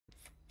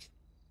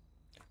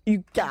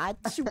You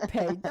got to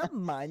pay the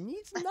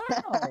monies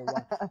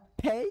now.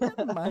 Pay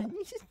the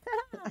monies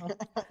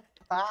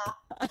now.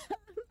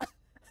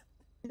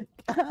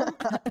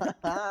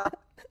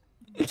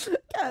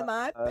 Come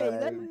on, pay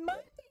the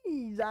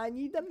monies. I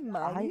need the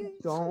money. I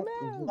don't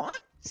want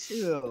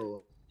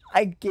to.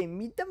 Give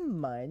me the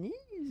monies.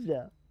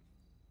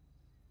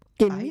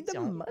 Give me the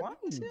don't want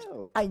monies.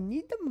 to. I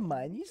need the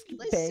monies to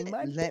pay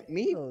my bills. Let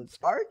me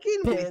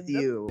bargain Pay with the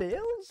you.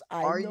 bills.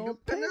 Are you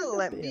gonna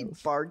let me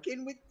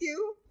bargain with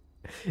you?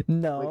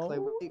 No. Wait,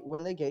 Clay,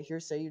 when they get here,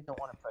 say you don't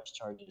want to press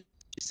charges.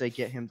 Just say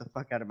get him the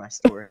fuck out of my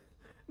store.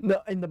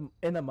 No, in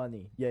the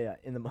money. Yeah,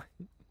 in the money.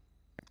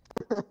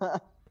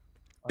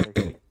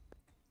 Okay.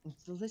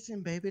 So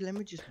listen, baby, let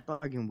me just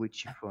bargain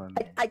with you for a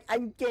minute.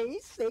 I'm getting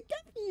sick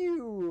of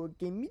you.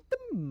 Give me the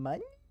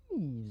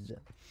monies.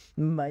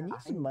 Monies,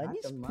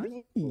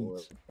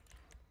 please.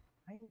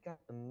 I ain't got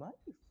the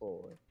money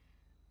for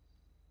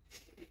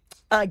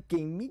it.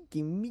 Give me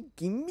the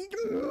monies.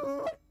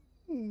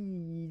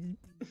 Please.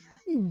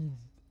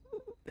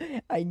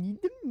 I need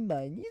the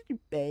money to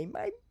pay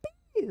my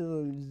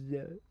bills.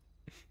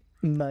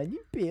 Money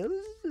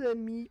bills,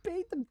 me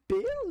pay the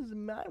bills.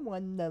 I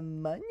want the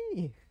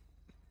money.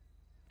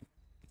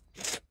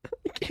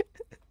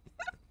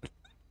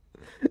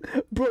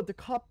 Bro, the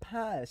cop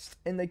passed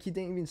and like he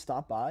didn't even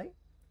stop by.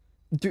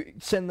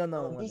 Dude, send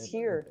another one. He's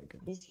here.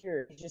 He's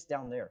here. He's just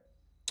down there.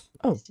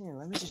 Oh, Listen,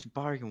 let me just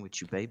bargain with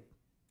you, babe.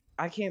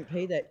 I can't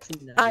pay that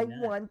 $2.99. I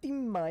want the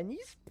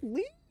monies,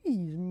 please.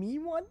 Me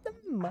want the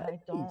money. I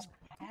don't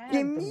have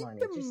Give the me money.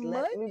 the Just money.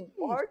 let me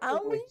bargain I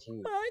with need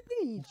you.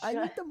 money. I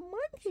need the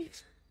money.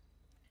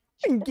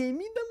 Give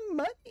me the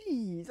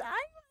monies. I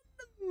want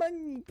the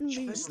money, please.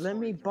 Just let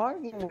me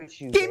bargain with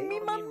you. Give babe. me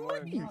my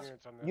money.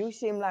 You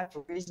seem like a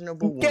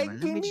reasonable woman. Give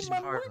Let me me just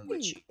my bargain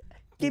with you. money.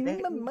 Give me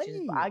Let my me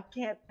just- money. I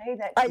can't pay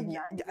that. I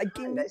 $2.99.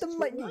 give me That's the too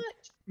money. much.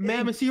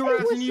 Ma'am, is he It was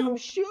harassing you? some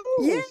shoes.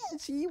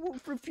 Yes, he will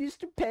refuse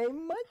to pay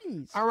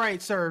monies. All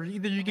right, sir.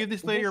 Either you give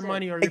this lady your Listen,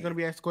 money or you're gonna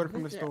be escorted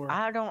from the Listen, store.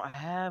 I don't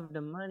have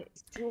the money.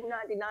 It's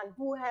 $2.99.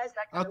 Who has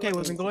that kind Okay, of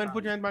well money? then go ahead and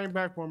put your hand behind your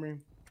back for me.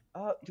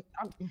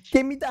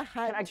 Give me the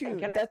hat I- too.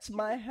 can I- That's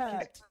my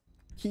hat.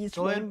 He's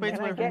Go ahead and wearing face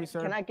my away from me,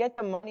 sir. Can I get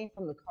the money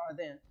from the car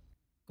then?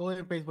 Go ahead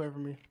and face away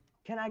from me.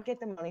 Can I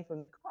get the money from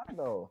the car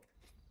though?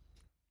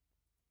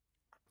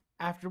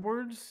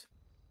 Afterwards,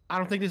 I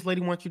don't think this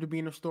lady wants you to be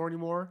in the store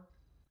anymore.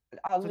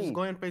 I'll So leave. just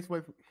go ahead and face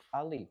away from.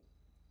 I'll leave.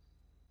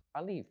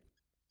 I'll leave.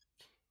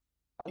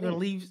 You're gonna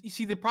leave. You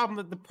see the problem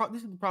that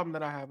this is the problem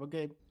that I have.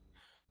 Okay,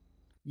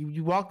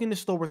 you walked in the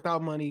store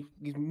without money.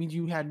 It means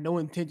you had no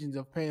intentions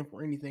of paying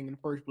for anything in the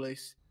first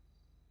place.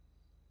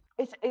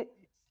 I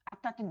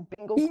thought the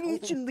bingo. He code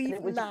needs to said leave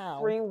it was now.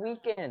 Free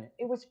weekend.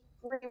 It was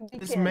free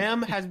weekend. This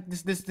ma'am has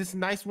this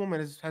nice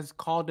woman has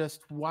called us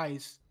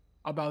twice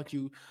about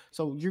you.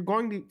 So you're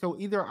going to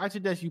either I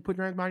suggest you put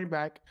your hands behind your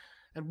back,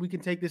 and we can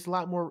take this a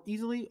lot more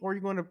easily, or we're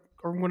going to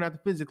have to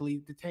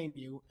physically detain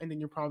you, and then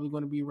you're probably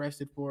going to be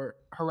arrested for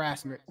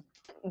harassment.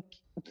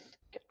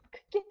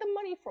 Get the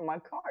money from my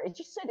car. It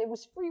just said it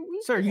was free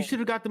weekend. Sir, you should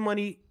have got the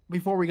money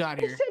before we got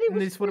It here, said it and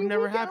was this would have free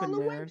never weekend happened, on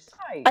the man.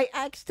 website. I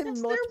asked him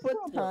That's their multiple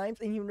problem.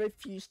 times and he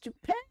refused to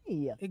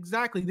pay.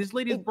 Exactly. This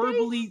lady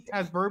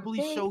has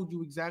verbally showed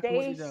you exactly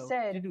what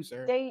to do,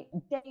 sir. They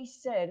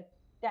said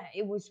that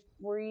it was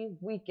free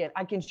weekend.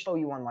 I can show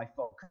you on my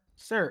phone.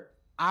 Sir,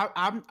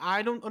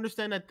 I don't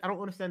understand that. I don't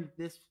understand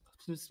this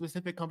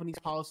specific company's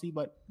policy,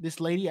 but this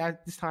lady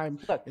at this time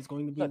is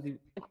going to be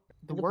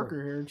the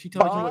worker here, and she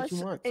tells you what she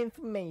wants.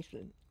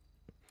 Information.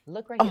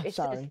 Look right here. Oh, It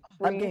sorry. says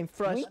I'm free getting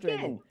frustrated.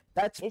 weekend.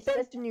 That's It fake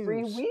says news.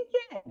 free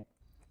weekend.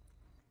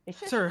 It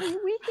says Sir, free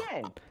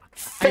weekend. I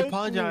Fake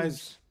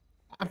apologize.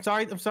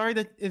 news. I'm sorry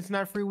that it's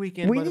not free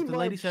weekend, We but need if the more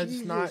lady says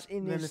Jesus it's not,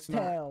 in then this it's not.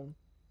 town.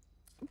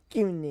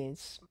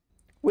 Goodness.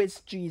 Where's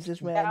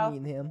Jesus when I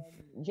need him?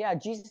 Yeah,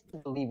 Jesus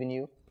believe in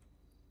you.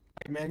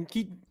 Hey, man,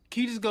 can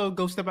you just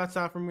go step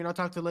outside for me, and I'll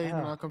talk to the lady, and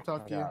then I'll come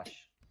talk to you.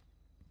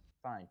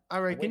 Fine.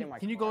 All right, I'll wait in my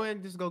can you car. go ahead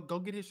and just go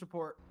get his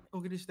report, go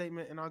get his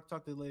statement, and I'll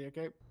talk to the lady,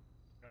 okay?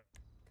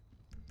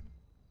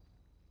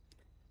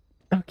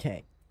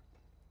 Okay.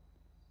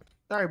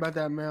 Sorry about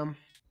that, ma'am.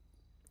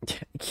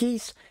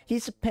 He's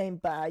a pain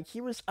bag.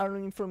 He was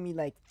arguing for me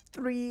like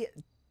 3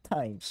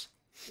 times.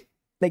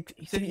 Like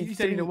You said he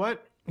did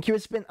what? He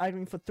was been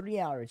arguing for 3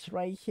 hours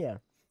right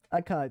here.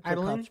 I called for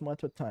Idling? cops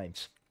multiple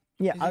times.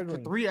 Yeah, For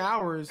arguing. 3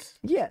 hours.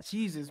 Yes.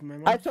 Jesus,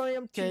 man. I told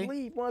him Okay. to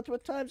leave multiple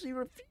times. He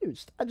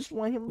refused. I just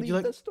want him to Would you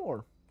leave like- the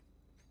store.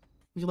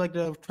 Would you like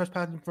to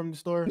trespass from the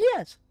store?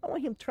 Yes, I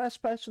want him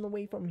trespassing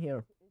away from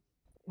here.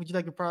 Would you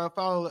like to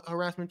file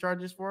harassment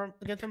charges for him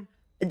against him?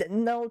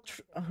 No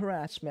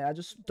harassment. I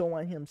just don't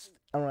want him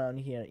around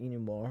here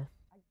anymore.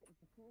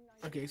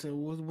 Okay, so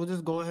we'll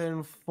just go ahead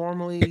and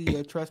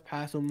formally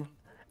trespass him.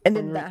 And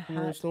from then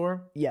your, your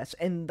store. Yes,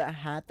 and the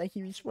hat that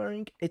he was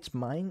wearing, it's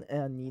mine,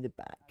 and I need it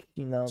back.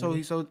 You know.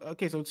 So so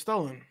it's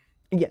stolen.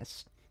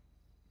 Yes.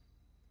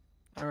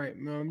 All right,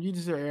 you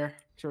just are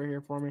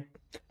here for me.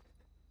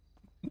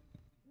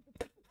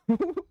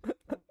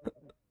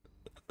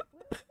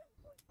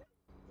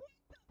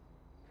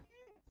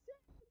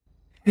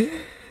 They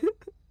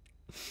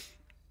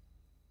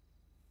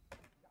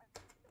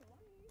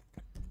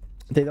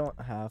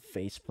don't have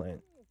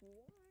faceplant.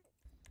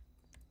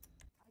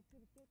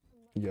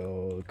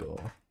 Yo, go.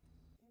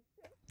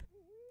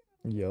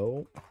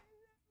 Yo.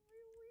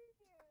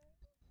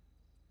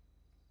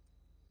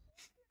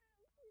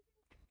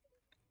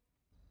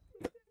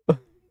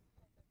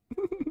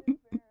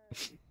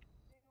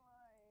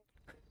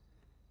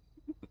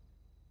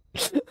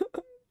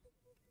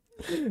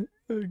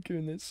 Oh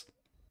goodness.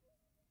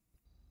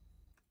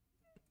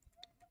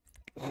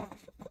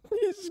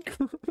 He's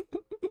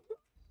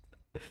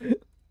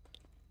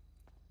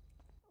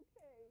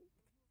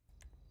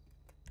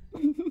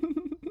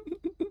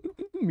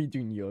me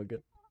doing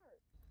yoga.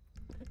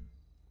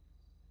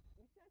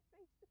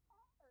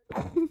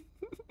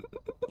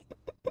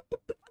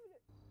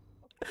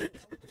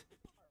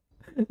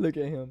 Look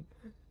at him.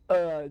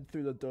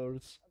 Through the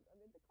doors.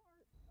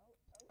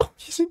 Oh,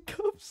 he's in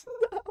cuffs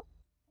now.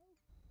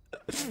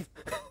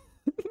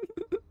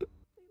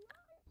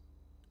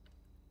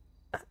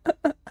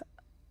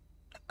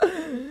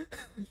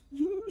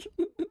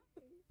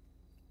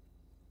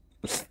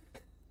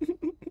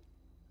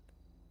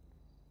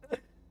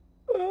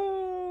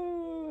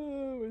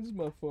 Oh, where's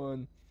my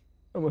phone?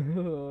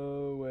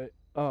 Oh, wait.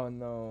 Oh,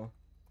 no.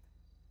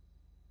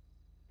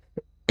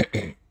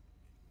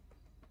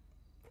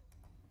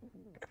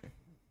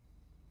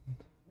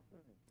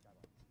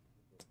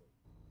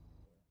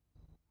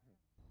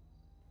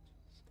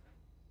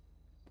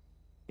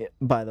 Yeah,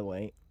 by the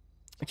way,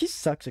 he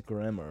sucks at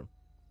grammar.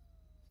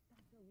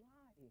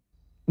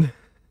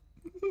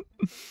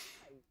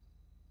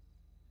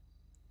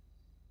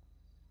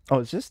 Oh,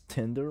 it's just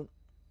Tinder?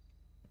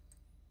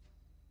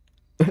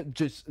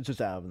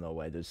 just out of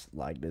nowhere, just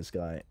like this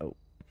guy. Oh.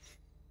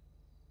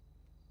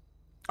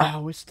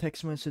 Oh, it's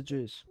text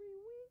messages.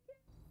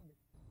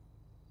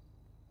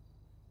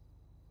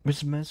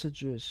 It's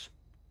messages.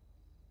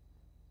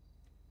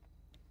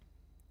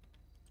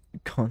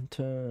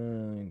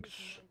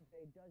 Contacts.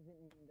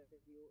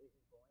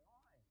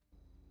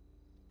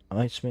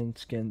 Iceman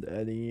skinned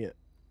Eddie.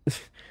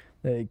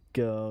 There you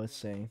go, let's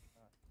see.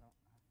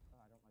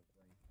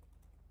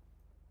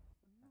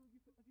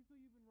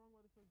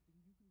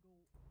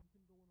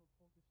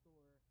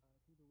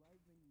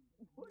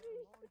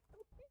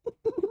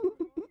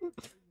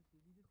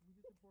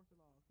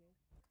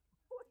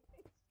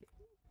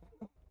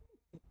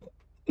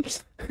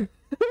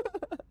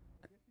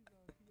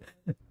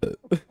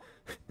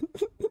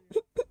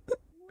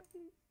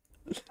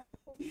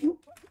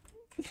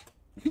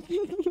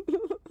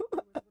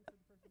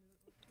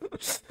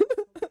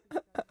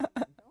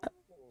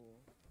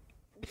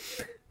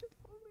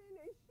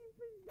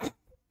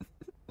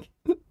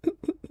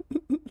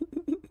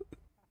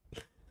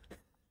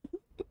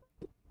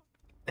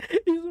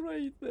 He's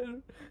right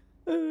there.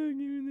 Oh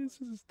goodness,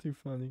 this is too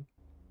funny.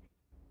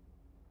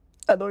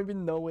 I don't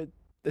even know what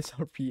this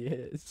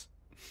RP is.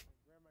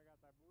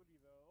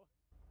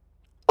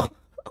 What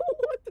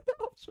did the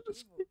officer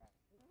just say?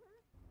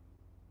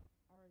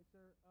 Alright, sir.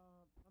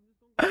 I'm just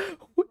gonna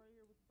go right here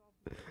with this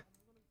officer. I'm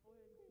gonna go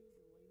ahead and see the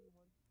lady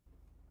one.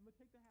 I'm gonna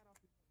take the hat off.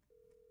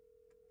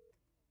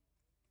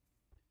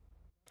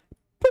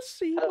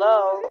 Pussy.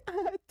 Hello?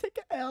 Boy. Take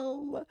a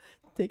L.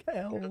 Take a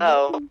L.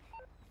 Hello?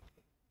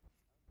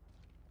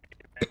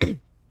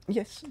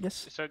 Yes,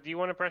 yes. So, do you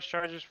want to press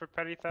charges for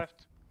petty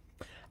theft?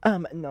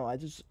 No, I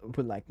just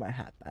would like my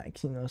hat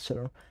back, you know,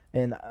 sir.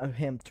 And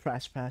him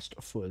trespassed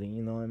fully,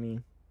 you know what I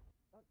mean?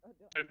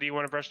 So do you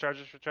want to press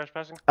charges for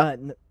trespassing?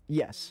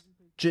 Yes.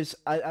 Just,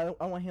 I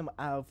want him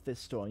out of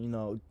this store, you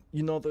know.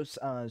 You know those,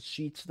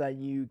 sheets that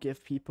you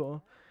give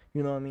people?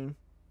 You know what I mean?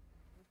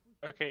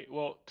 Okay,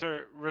 well,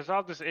 to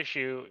resolve this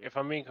issue, if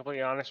I'm being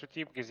completely honest with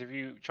you, because if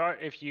we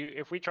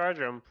charge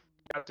him,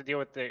 we have to deal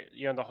with the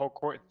the whole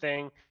court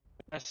thing.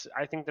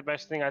 I think the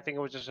best thing. I think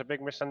it was just a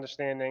big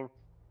misunderstanding.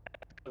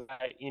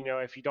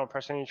 If you don't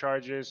press any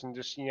charges and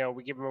just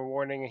we give him a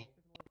warning.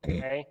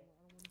 Okay.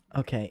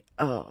 Okay.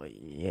 Oh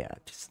yeah.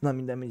 Just let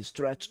me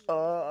stretch.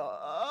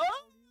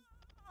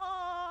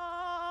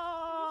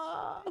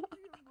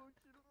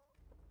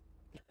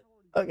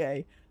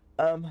 Okay.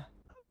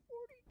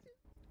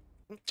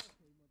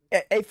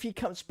 If he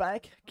comes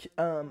back,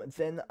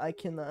 then I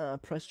can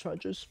press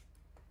charges.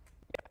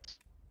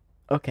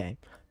 Okay.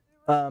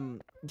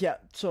 Yeah.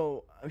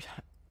 So.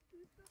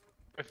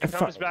 If he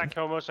comes back,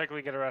 he'll most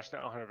likely get arrested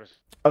 100%.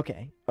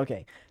 Okay.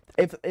 Okay.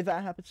 If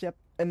that happens, yep.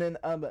 And then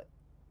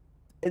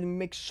and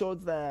make sure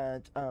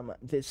that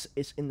this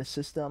is in the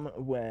system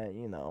where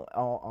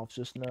all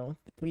officers know,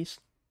 please.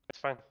 That's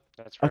fine.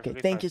 That's okay.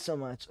 Thank you so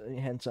much,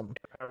 handsome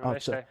Have a nice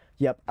officer. day.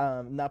 Yep.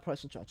 Not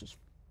pressing charges.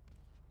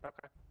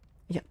 Okay.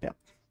 Yep. Yep.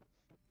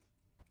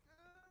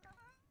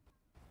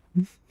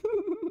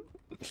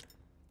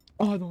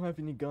 Oh, I don't have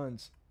any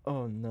guns.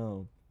 Oh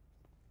no.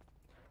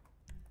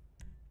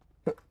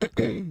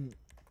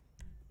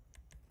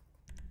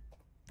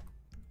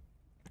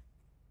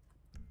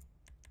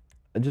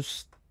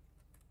 Just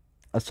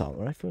assault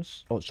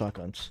rifles? Oh,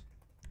 shotguns.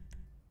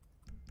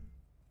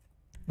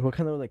 What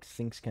kind of like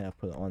things can I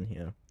put on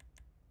here?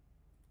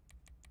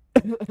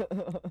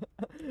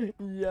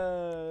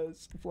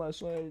 Yes,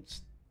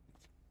 flashlights.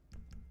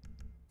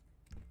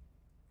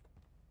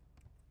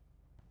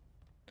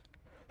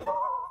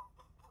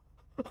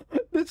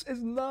 This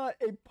is not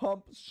a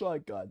pump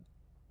shotgun.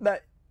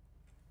 That.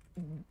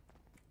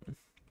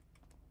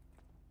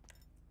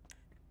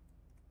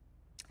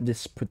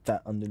 Just put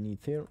that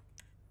underneath here.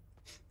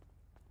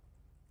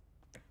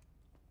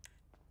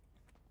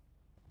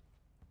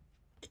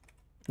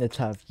 Let's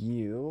have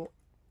you.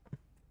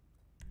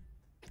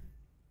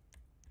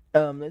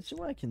 Let's see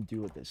what I can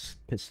do with this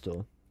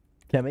pistol.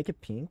 Can I make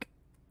it pink?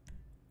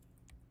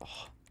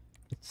 Oh,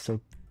 it's so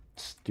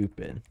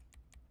stupid.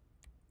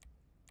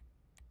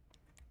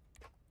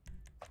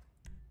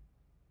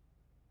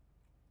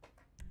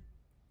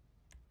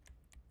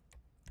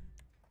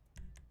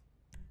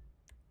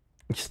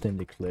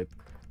 Extended clip.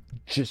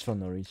 Just for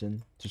no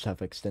reason. Just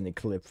have extended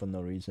clip for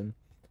no reason.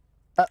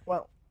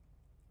 Well.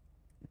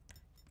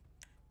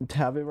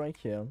 Have it right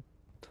here.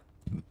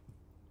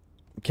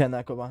 Can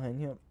I go behind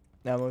here?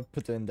 I'm gonna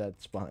put it in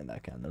that's behind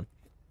that cannon.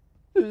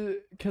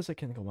 Cause I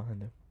can't go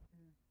behind it.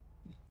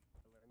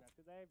 I learned that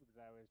today because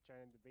I was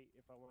trying to debate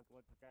if I want to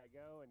let the guy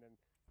go, and then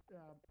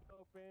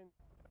open.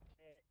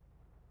 Shit.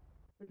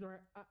 It's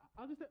alright.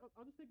 I'll just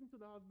take him to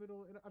the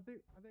hospital. And I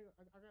think I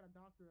got a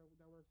doctor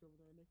that works over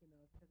there, and they can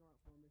check him out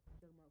for me.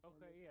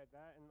 Okay, yeah,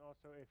 that, and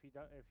also if he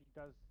does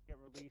get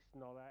released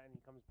and all that, and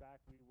he comes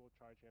back, we will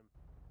charge him.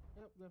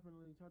 Yep,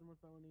 definitely. Charge him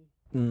with felony.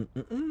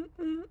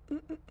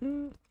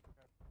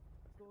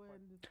 Go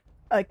ahead and just...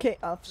 Okay,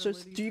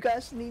 officers, do you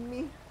guys need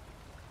me?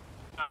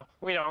 No,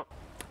 we don't.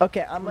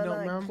 Okay, I'm We don't,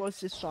 gonna ma'am.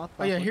 close this shop.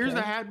 Oh yeah, up, here's the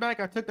okay? hat back.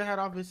 I took the hat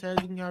off his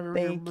head. You can have your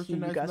Thank you.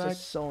 merchandise You guys back. are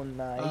so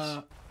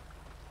nice.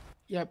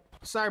 Yep.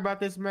 Sorry about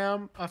this,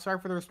 ma'am. Sorry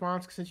for the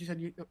response since you said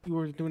you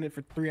were doing it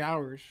for 3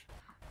 hours.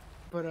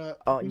 But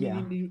Oh, if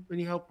yeah. you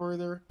need help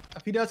further,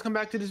 if he does come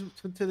back to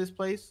this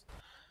place,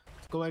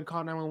 go ahead and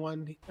call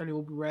 911 and he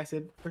will be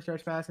arrested for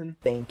trespassing.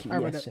 Thank you. All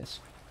right, Yes, yes.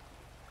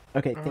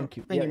 Okay, thank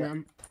you. Thank Yeah, you, yeah.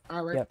 ma'am.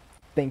 All right. Yep.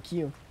 Thank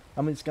you.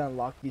 I'm just gonna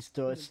lock these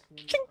doors.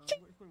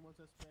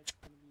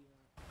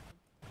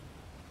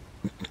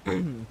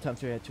 Time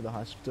to head to the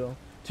hospital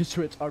to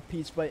switch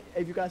RPs. But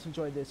if you guys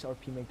enjoyed this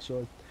RP, make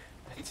sure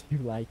that you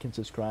like and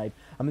subscribe.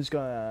 I'm just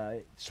gonna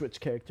switch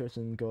characters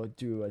and go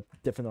do a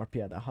different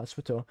RP at the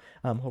hospital.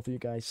 Hopefully you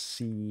guys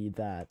see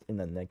that in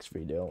the next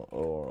video,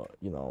 or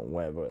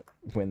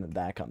when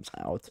that comes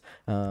out.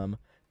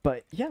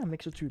 But yeah,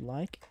 make sure to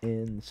like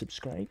and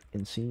subscribe,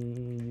 and see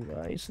you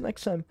guys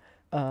next time.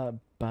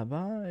 Bye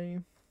bye.